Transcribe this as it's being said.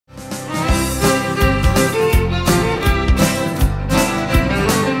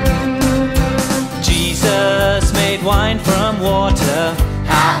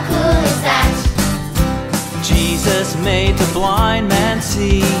made the blind man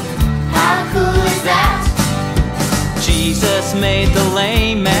see. How cool is that? Jesus made the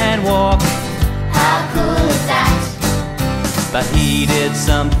lame man walk. How cool is that? But he did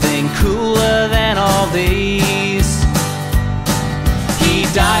something cooler than all these. He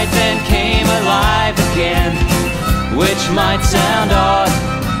died then came alive again, which might sound odd,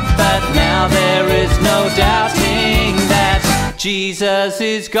 but now there is no doubting that Jesus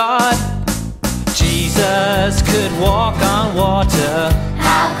is God. Jesus could walk on water.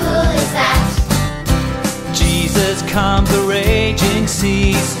 How cool is that? Jesus calmed the raging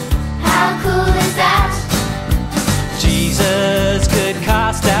seas. How cool is that? Jesus could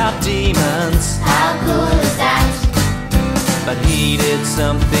cast out demons. How cool is that? But he did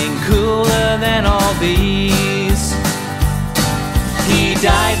something cooler than all these. He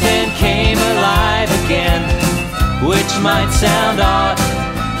died then came alive again, which might sound odd,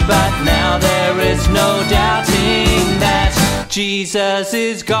 but now there is no doubting that Jesus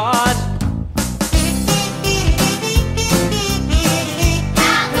is God.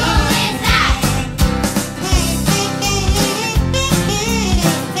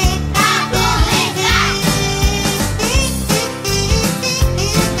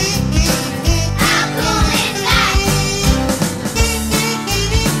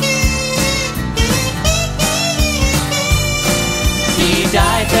 He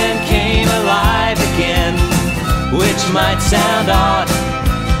died then came alive again, which might sound odd,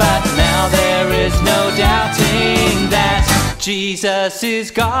 but now there is no doubting that Jesus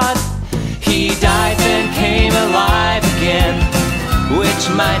is God. He died then came alive again, which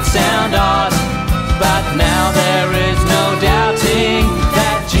might sound odd, but now there is no doubting